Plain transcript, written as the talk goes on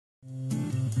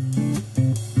Hello,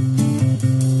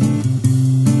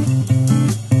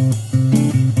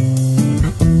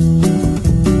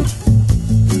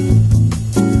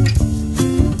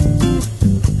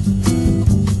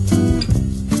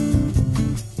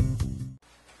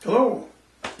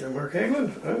 I'm Mark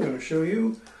Haglund. I'm going to show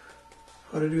you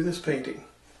how to do this painting.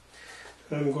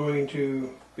 I'm going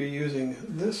to be using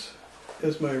this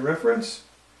as my reference.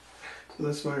 So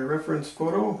that's my reference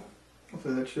photo.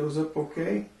 Hopefully that shows up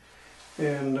okay.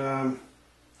 And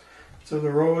so the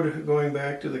road going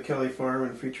back to the Kelly farm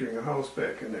and featuring a house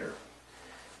back in there.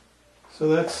 So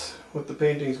that's what the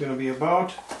painting is going to be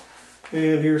about.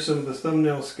 And here's some of the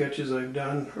thumbnail sketches I've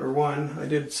done, or one. I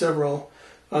did several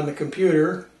on the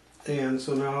computer, and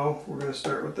so now we're going to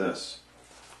start with this.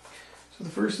 So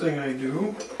the first thing I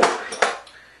do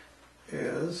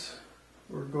is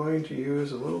we're going to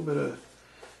use a little bit of,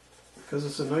 because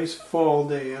it's a nice fall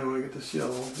day, I don't want to get this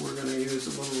yellow, we're going to use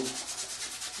a little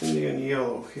Indian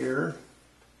yellow here.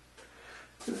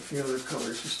 And a few other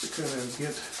colors just to kind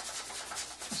of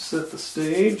set the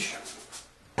stage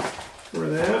for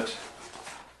that.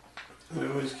 I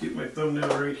always keep my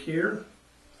thumbnail right here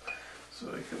so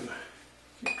I can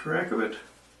keep track of it,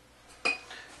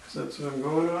 because that's what I'm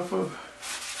going off of.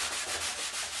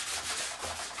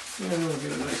 And I'll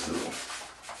get a nice little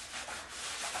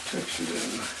textured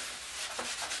in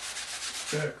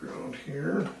background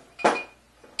here.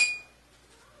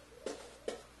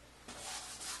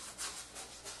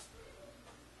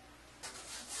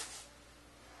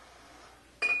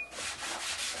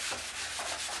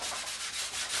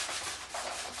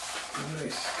 A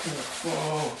nice kind of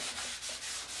fall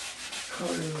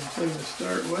coloring thing to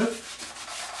start with.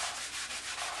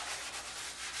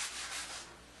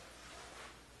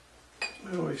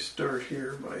 I always start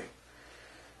here by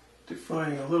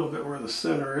defining a little bit where the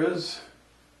center is.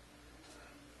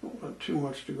 Don't want too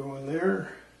much to go in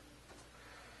there.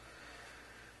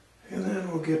 And then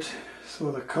we'll get some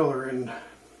of the color in.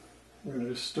 We're going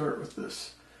to just start with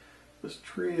this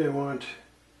tree. I want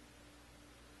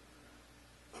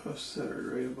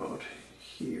centered right about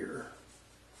here.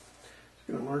 Just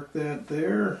going to mark that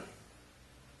there.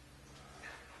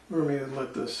 Or maybe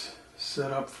let this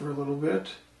set up for a little bit.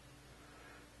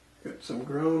 Got some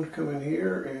ground coming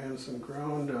here and some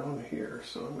ground down here.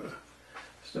 So I'm going to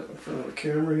step in front of the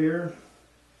camera here.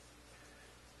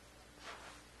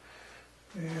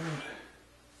 And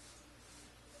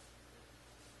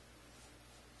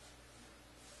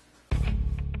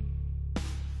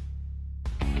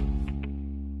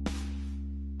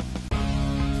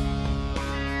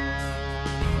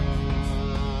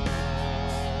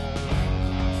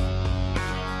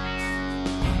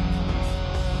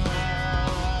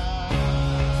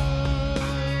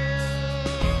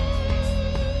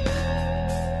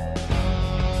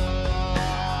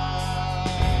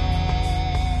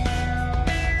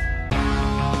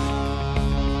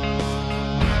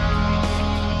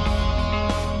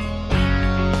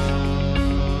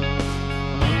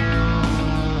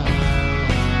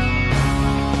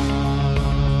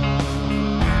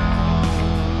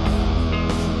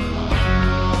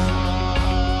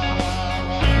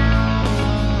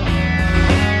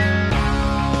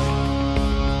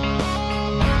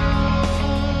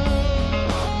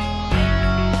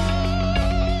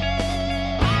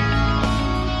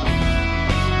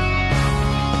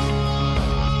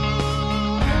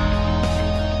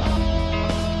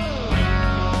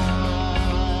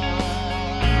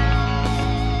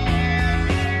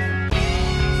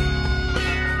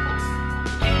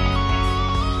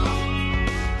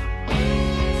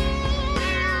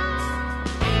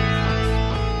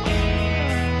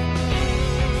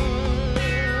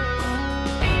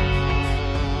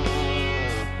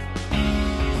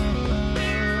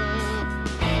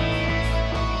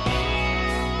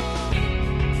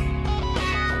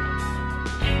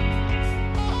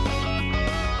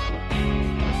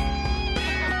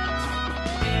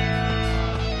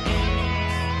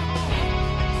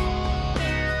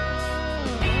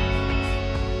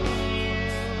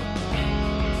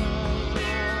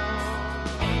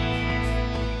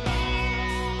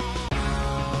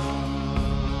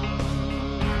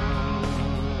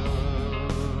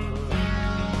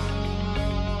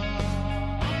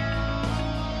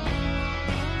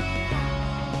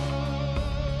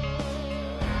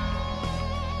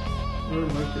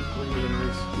romantically a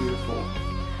nice, beautiful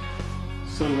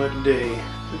sunlit day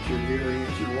that you're getting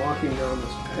as you're walking down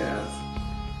this path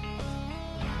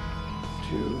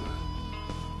to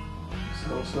this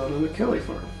house out on the Kelly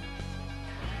farm.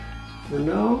 For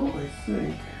now, I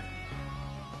think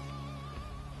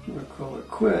I'm going to call it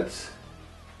quits,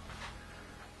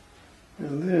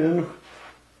 and then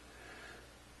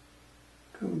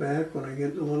come back when I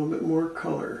get a little bit more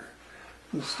color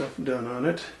and stuff done on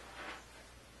it.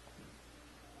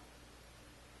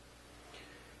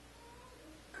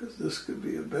 Because this could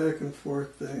be a back and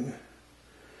forth thing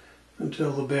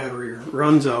until the battery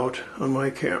runs out on my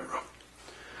camera.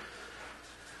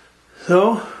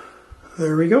 So,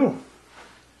 there we go.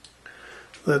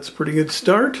 That's a pretty good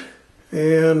start,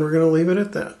 and we're going to leave it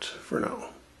at that for now.